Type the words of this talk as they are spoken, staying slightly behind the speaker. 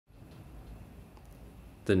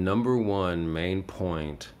the number one main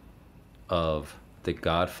point of the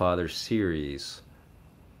Godfather series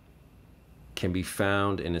can be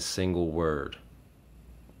found in a single word: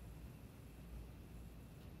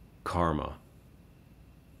 karma.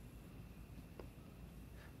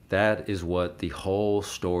 That is what the whole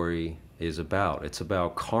story is about. It's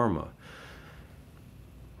about karma.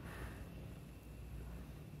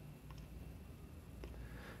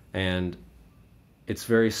 And it's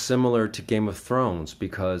very similar to Game of Thrones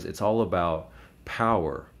because it's all about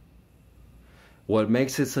power. What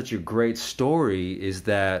makes it such a great story is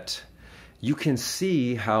that you can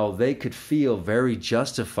see how they could feel very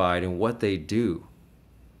justified in what they do.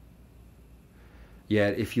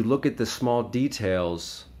 Yet if you look at the small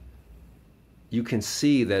details, you can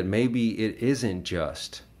see that maybe it isn't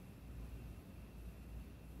just.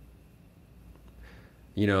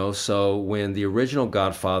 So when the original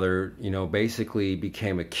Godfather, basically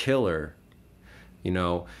became a killer, he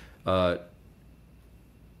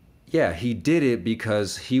did it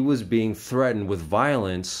because he was being threatened with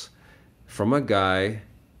violence from a guy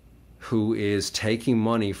who is taking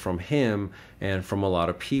money from him and from a lot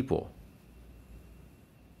of people.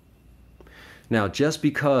 Now, just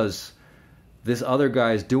because this other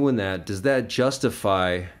guy is doing that, does that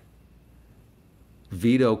justify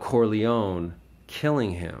Vito Corleone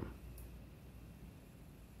killing him?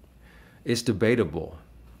 It's debatable,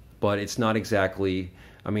 but it's not exactly,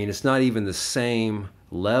 it's not even the same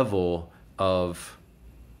level of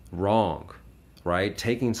wrong, right?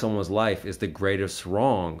 Taking someone's life is the greatest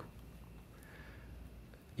wrong,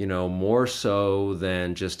 more so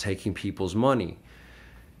than just taking people's money.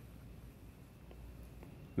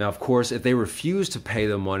 Now, of course, if they refused to pay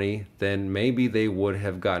the money, then maybe they would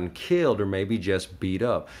have gotten killed or maybe just beat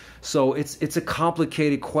up. So it's a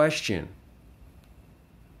complicated question.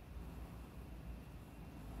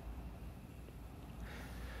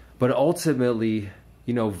 But ultimately,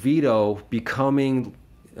 Vito becoming,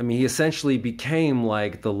 he essentially became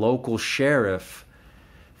like the local sheriff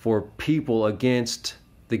for people against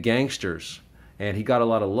the gangsters. And he got a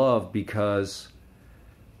lot of love because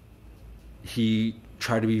he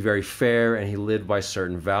tried to be very fair and he lived by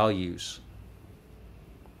certain values.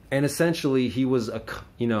 And essentially he was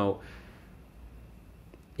you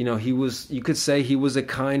could say he was a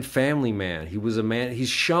kind family man. He was a man, he's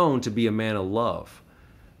shown to be a man of love.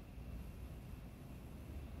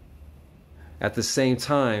 At the same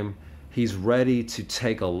time, he's ready to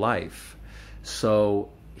take a life. So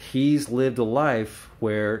he's lived a life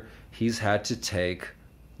where he's had to take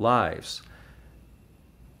lives.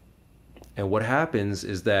 And what happens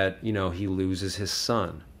is that, he loses his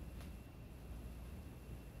son.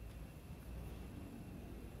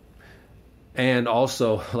 And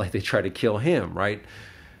also, they try to kill him, right?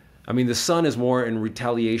 The son is more in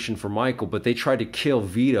retaliation for Michael, but they tried to kill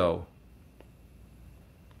Vito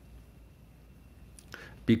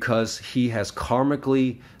because he has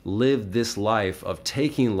karmically lived this life of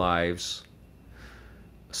taking lives.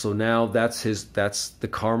 So now that's the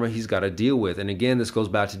karma he's got to deal with. And again, this goes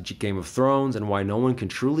back to Game of Thrones and why no one can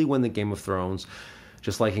truly win the Game of Thrones.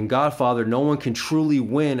 Just like in Godfather, no one can truly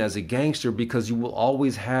win as a gangster because you will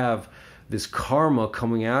always have this karma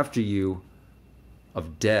coming after you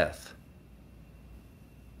of death.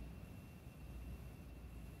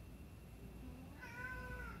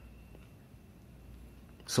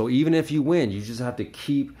 So even if you win, you just have to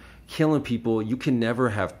keep killing people. You can never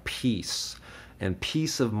have peace. And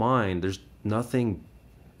peace of mind, there's nothing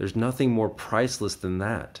more priceless than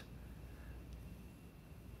that.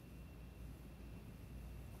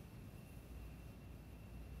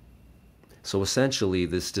 So essentially,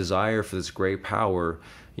 this desire for this great power,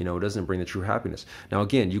 doesn't bring the true happiness. Now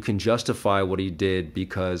again, you can justify what he did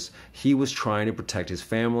because he was trying to protect his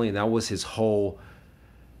family, and that was his whole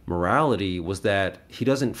morality, was that he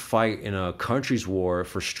doesn't fight in a country's war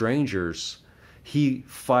for strangers. He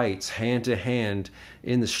fights hand to hand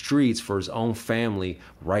in the streets for his own family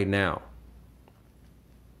right now.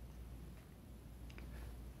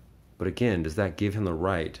 But again, does that give him the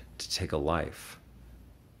right to take a life?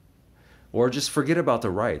 Or just forget about the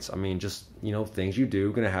rights. Just, things you do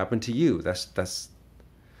are going to happen to you. That's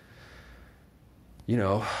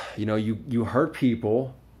you hurt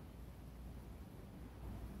people.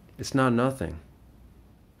 It's not nothing.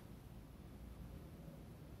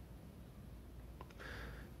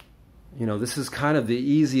 This is kind of the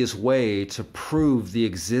easiest way to prove the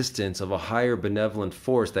existence of a higher benevolent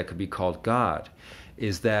force that could be called God,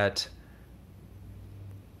 is that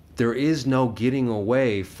there is no getting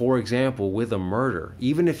away, for example, with a murder.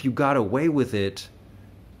 Even if you got away with it,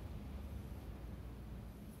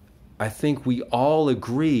 I think we all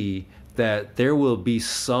agree that there will be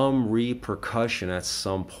some repercussion at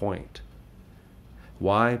some point.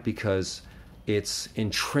 Why? Because it's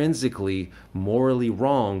intrinsically morally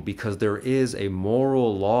wrong, because there is a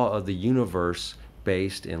moral law of the universe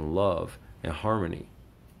based in love and harmony.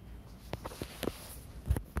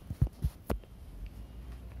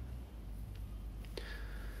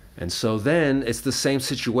 And so then it's the same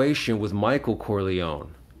situation with Michael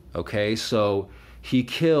Corleone. Okay, so he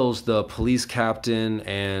kills the police captain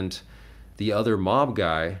and the other mob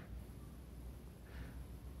guy,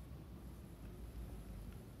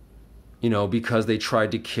 because they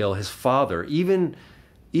tried to kill his father. Even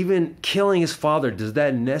killing his father, does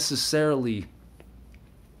that necessarily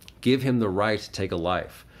give him the right to take a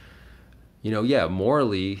life? Yeah,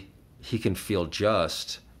 morally he can feel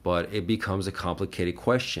just, but it becomes a complicated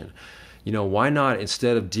question. Why not,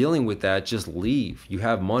 instead of dealing with that, just leave? You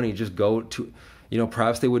have money, just go to,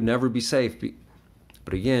 perhaps they would never be safe.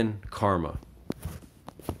 But again, karma.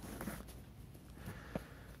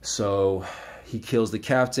 So he kills the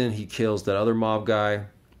captain, he kills that other mob guy.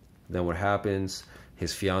 Then what happens?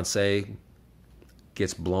 His fiancée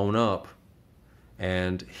gets blown up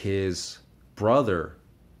and his brother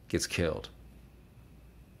gets killed.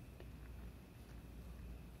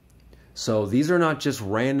 So these are not just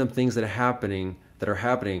random things that are happening.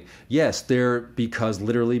 Yes, they're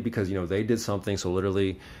literally because they did something. So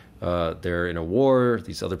literally, they're in a war.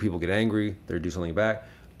 These other people get angry. They do something back.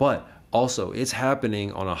 But also, it's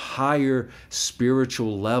happening on a higher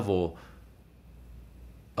spiritual level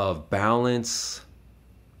of balance.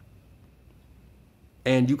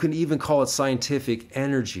 And you can even call it scientific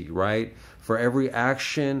energy, right? For every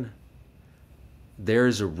action,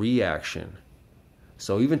 there's a reaction.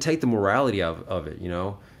 So even take the morality of it,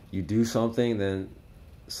 You do something, then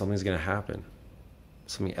something's going to happen.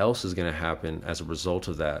 Something else is going to happen as a result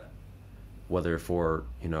of that. Whether for,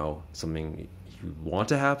 something you want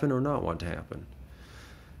to happen or not want to happen.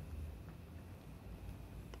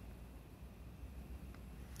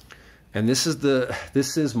 And this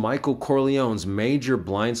is Michael Corleone's major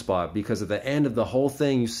blind spot, because at the end of the whole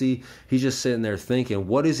thing, you see, he's just sitting there thinking,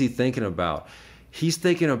 what is he thinking about? He's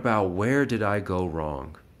thinking about, where did I go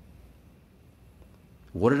wrong?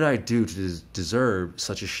 What did I do to deserve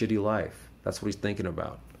such a shitty life? That's what he's thinking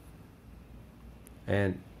about.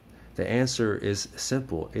 And the answer is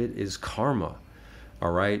simple. It is karma.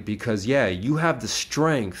 All right? Because, you have the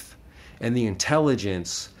strength and the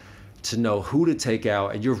intelligence to know who to take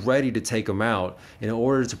out, and you're ready to take them out in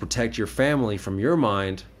order to protect your family from your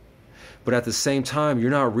mind. But at the same time,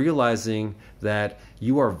 you're not realizing that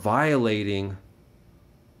you are violating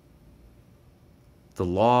the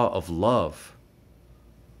law of love.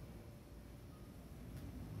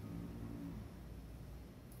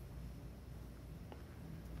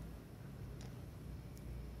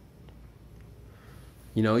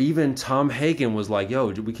 Even Tom Hagen was like, yo,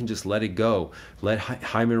 we can just let it go. Let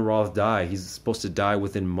Hyman Roth die. He's supposed to die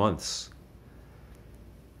within months.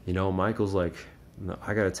 Michael's like, no,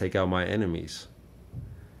 I got to take out my enemies.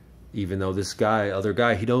 Even though this other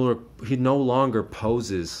guy, he no longer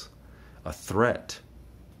poses a threat.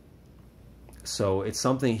 So it's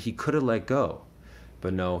something he could have let go.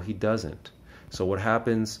 But no, he doesn't. So what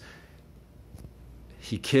happens?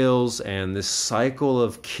 He kills, and this cycle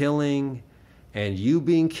of killing and you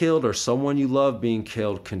being killed or someone you love being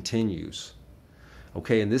killed continues.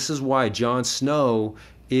 Okay, and this is why Jon Snow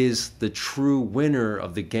is the true winner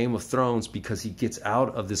of the Game of Thrones, because he gets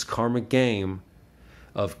out of this karmic game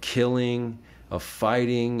of killing, of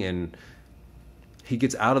fighting, and he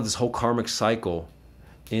gets out of this whole karmic cycle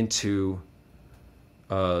into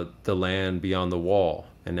the land beyond the wall.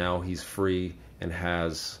 And now he's free and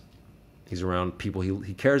he's around people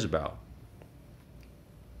he cares about.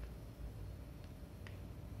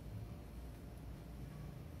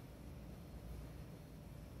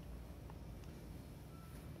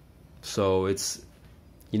 So it's,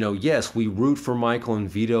 yes, we root for Michael and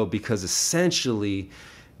Vito because essentially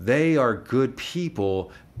they are good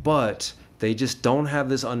people, but they just don't have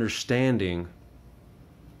this understanding.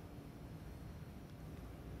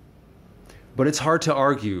 But it's hard to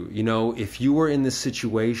argue, if you were in this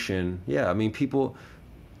situation, people,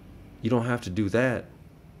 you don't have to do that.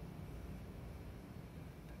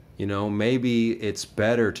 Maybe it's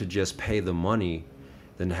better to just pay the money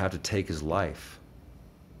than to have to take his life.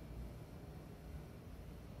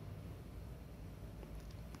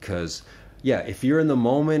 Because, if you're in the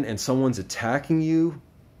moment and someone's attacking you,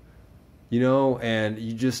 and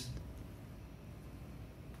you just,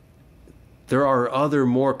 there are other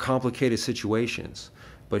more complicated situations.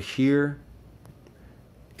 But here,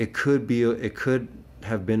 it could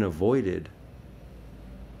have been avoided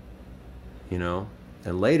you know?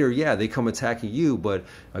 And later, yeah, they come attacking you, but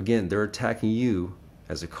again, they're attacking you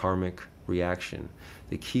as a karmic reaction.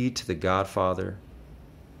 The key to the Godfather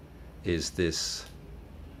is this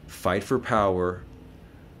fight for power,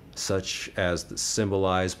 such as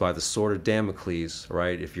symbolized by the sword of Damocles,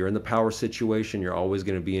 right? If you're in the power situation, you're always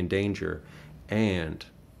going to be in danger, and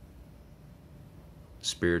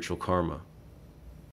spiritual karma.